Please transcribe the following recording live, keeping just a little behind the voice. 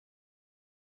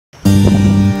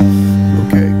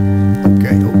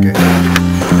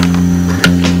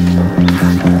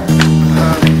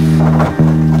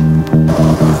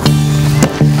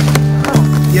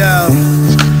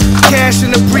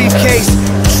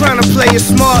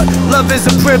you're smart. Love is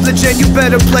a privilege and you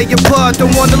better play your part.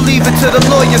 Don't wanna leave it to the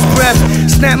lawyer's breath.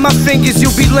 Snap my fingers,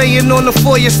 you'll be laying on the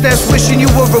foyer steps, wishing you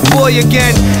were a boy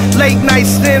again. Late night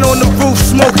stand on the roof,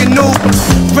 smoking noob,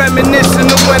 reminiscing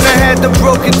of when I had the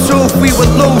broken tooth. We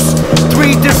were loose,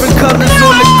 3 different colors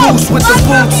on the goose with the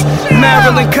boots.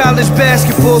 Maryland college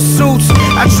basketball suits.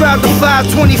 I tried the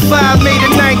 525, made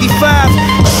it 95.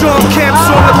 Sean Kemp's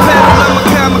on the pedal, I'm a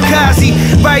kamikaze.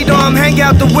 Right arm hang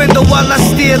out the window while I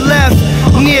steer left.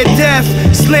 Near death,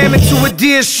 slam into a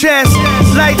deer's chest.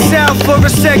 Lights out for a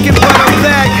second, but I'm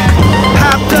back.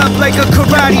 Hopped up like a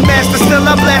karate master. Still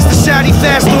I blast the shotty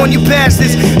fast on you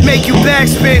bastards. Make you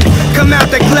backspin. Come out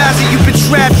that closet you've been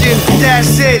trapped in.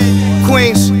 That's it,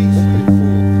 Queens.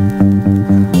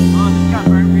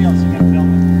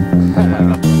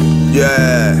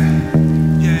 Yeah.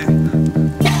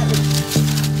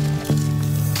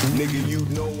 Nigga, you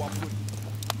know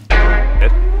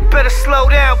better slow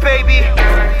down, baby.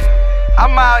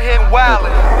 I'm out here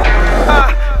wildin'.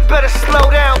 Better slow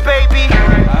down, baby.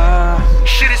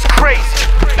 Shit is crazy.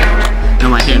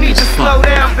 You need to slow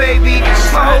down, baby.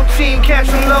 My whole team catch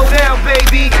them low down,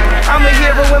 baby. I'm a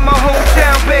hero in my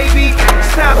hometown, baby.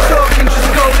 Stop talking,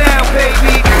 just go down,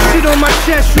 baby. Shit on my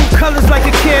chest, shoot colors like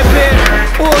a Care Bear.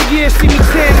 All year, see me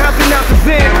tan, hopping out the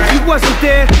van. You wasn't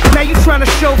there, now you tryna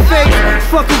show face.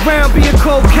 Fuck around, be a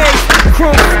cold case.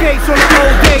 Chrome skates on the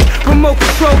old day. Remote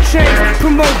control chains,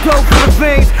 promote dope for the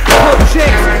veins. Whole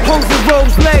checks, hoes and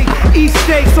rolls late. Eat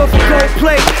steaks off a gold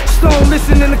plate. Stone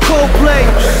listening to Coldplay.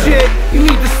 Shit, you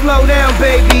need to slow down,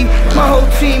 baby. My whole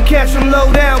team catch them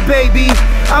low down, baby.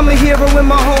 I'm a hero in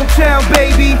my hometown,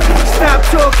 baby. Stop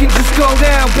talking, just go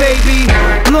down, baby.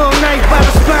 Long knife by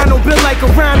the spinal, built like a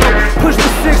rhino. Push the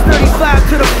 635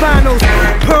 to the finals.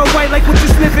 Pearl white like what you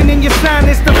sniffing in your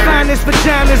sinus. The finest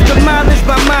vaginas demolished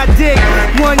by my dick.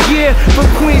 1 year from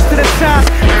Queens to the top.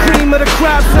 Cream of the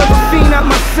crop, serve a fiend out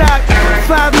my sock.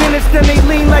 5 minutes, then they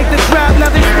lean like the drop. Now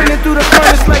they spinning through the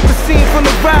furnace like the scene from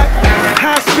The Rock.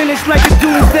 High spinach like a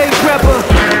doomsday prepper.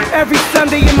 Every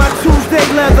Sunday in my Tuesday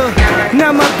leather.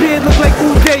 Now my beard look like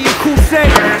Uday and Kusei.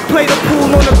 Play the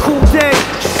pool on a cool day.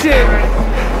 Shit,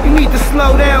 you need to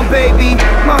slow down, baby.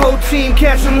 My whole team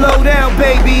catch them low down,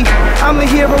 baby. I'm a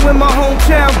hero in my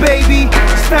hometown, baby.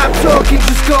 Stop talking,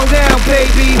 just go down,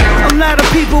 baby. A lot of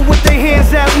people with their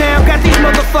hands out now. Got these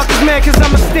motherfuckers mad cause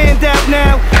I'm a standout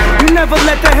now. You never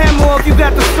let the hammer off, you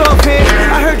got the soft hand.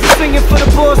 I heard you singing for the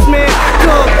boss, man.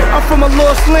 Dog, I'm from a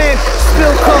lost land.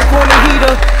 Spill coke on the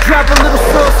heater. Drop a little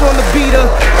sauce on the beater.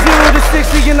 0 to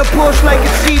 60 in a Porsche like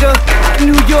a cheetah.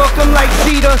 New York, I'm like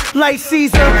Jeter, like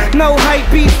Caesar. No hype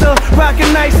beaster, rock a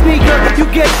nice sneaker. You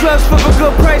get drugs for a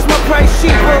good price, my price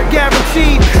cheaper,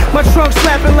 guaranteed. My trunk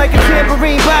slapping like a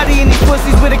tambourine. Body in these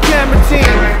pussies with a camera team.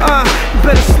 You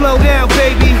better slow down,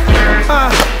 baby.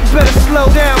 Better slow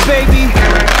down, baby.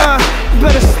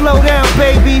 Better slow down,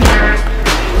 baby.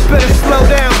 Better slow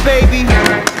down, baby.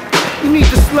 You need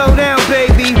to slow down,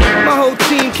 baby. My whole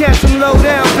team catch them low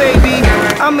down, baby.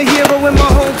 I'm a hero in my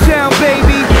hometown,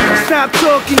 baby. Stop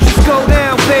talking, just go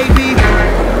down, baby.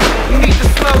 You need to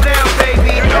slow down,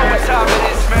 baby. You know what time it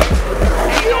is, man.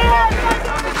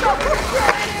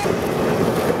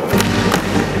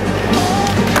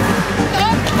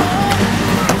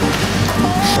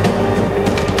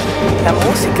 La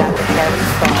música de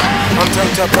I'm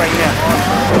turned up right now.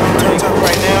 I'm turned up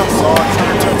right now.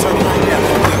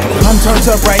 I'm turned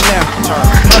up right now.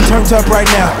 I'm turned up right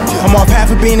now. I'm off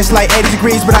half a bean, it's like 80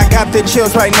 degrees, but I got the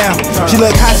chills right now. She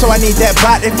look hot, so I need that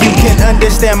bot if you can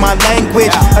understand my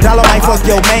language. $1 might fuck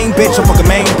your main bitch, or fuck a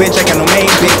main bitch, I got no main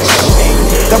bitch.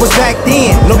 That was back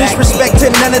then, no disrespect to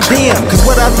none of them. Cause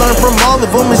what I've learned from all of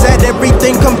them is that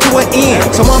everything come to an end.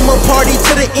 So I'ma party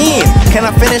to the end. Can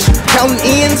I finish counting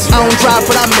ends? I don't drive,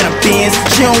 but I'm in a Benz.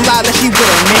 She don't lie that she with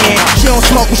a man. She don't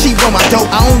smoke when she roll my dope.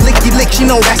 I don't licky lick, she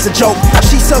know that's a joke.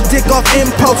 She suck dick off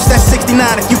impulse, that's 69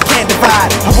 if you can't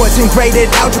divide. I wasn't great at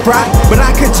algebra, but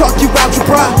I could talk you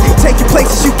algebra. Take you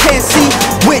places you can't see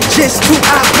with just 2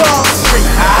 eyeballs.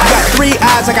 I got 3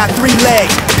 eyes, I got 3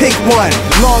 legs. Pick one,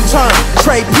 long term,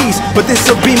 trade peace, but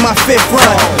this'll be my 5th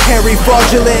run. Harry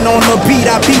fraudulent on the beat,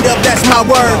 I beat up, that's my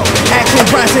word. Action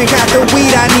Bronson got the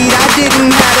weed I need, I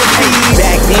didn't have to feed.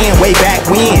 Back then, way back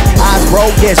when, eyes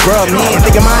broke, yes, bruh, man.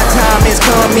 Thinking my time is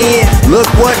coming, look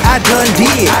what I done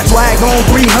did. Swag on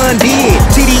 300,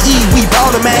 TDE, we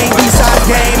bought a man. B-side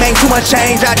game, ain't too much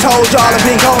change, I told y'all I've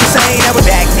been going insane. That was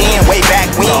back then, way back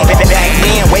when, back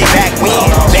then, way back when,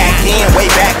 back then, way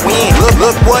back when.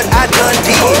 Look what I done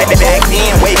did. Back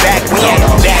then, way back when,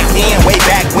 back then, way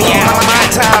back when. My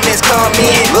time is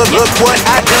coming, look what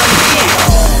I done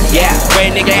did. Yeah,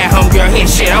 great nigga at home, girl,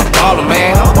 hit shit, I'm ballin',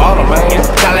 man, I'm ballin', man.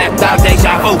 Got laptop, they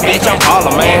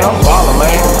baller, man. I'm baller,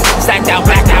 man. Stacked out,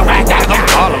 blacked out, racked out. I'm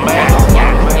baller, man.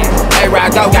 Hey,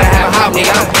 ride go, gotta have a hop, nigga.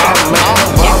 I'm baller,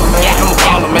 man. I'm a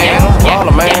baller, man.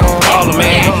 Baller, man. Baller,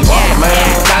 man. Baller, man.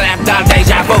 Dollar after dollar,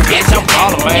 deja vu, bitch. I'm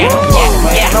baller, man.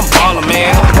 I'm baller,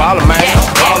 man. Baller, man.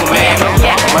 Baller, man.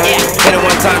 Baller, man. Hit it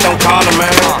one time, don't call him,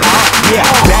 man. Yeah,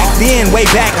 back then, way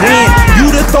back when,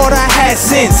 you'd have thought I had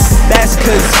sense. That's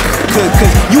cause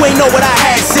you ain't know what I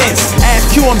had since.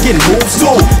 Ask Q, I'm getting moves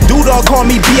too. Dude-dog call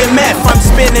me BMF. I'm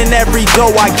spinning every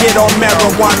dough I get on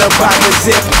marijuana by the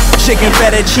zip. Chicken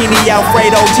fettuccine,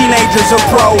 Alfredo, teenagers a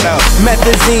pro.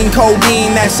 Methazine,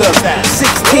 codeine, that's a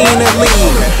 16 of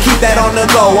lean. Keep that on the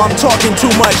low, I'm talking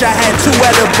too much, I had 2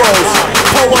 edibles.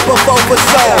 Pull up a 4 for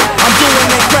soul, I'm doing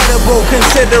incredible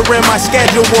considering my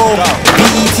schedule.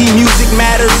 BET music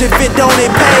matters, if it don't,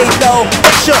 it paid though.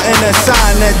 Shouldn't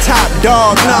assign the top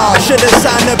dog, nah, should've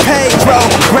signed the Pedro.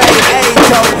 Grade A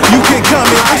though, you could come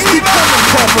in, I keep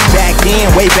coming from back then,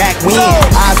 way back when.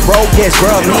 I broke, yes,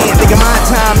 bruh, man, thinking my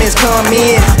time is come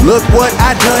in. Look what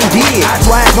I done did,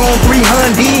 swag on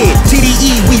 300.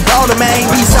 TDE, we bought a man,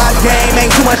 B-side game,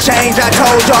 ain't too much change. I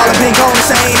told y'all I've been going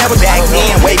insane. That was back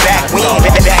then, way back when.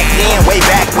 Back then, way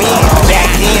back when. Back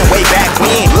then, way back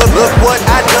when. Look what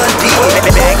I done did.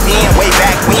 Back then, way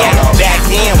back when. Back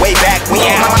then, way back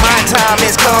when. My time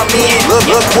is come in.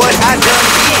 Look what I done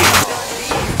did.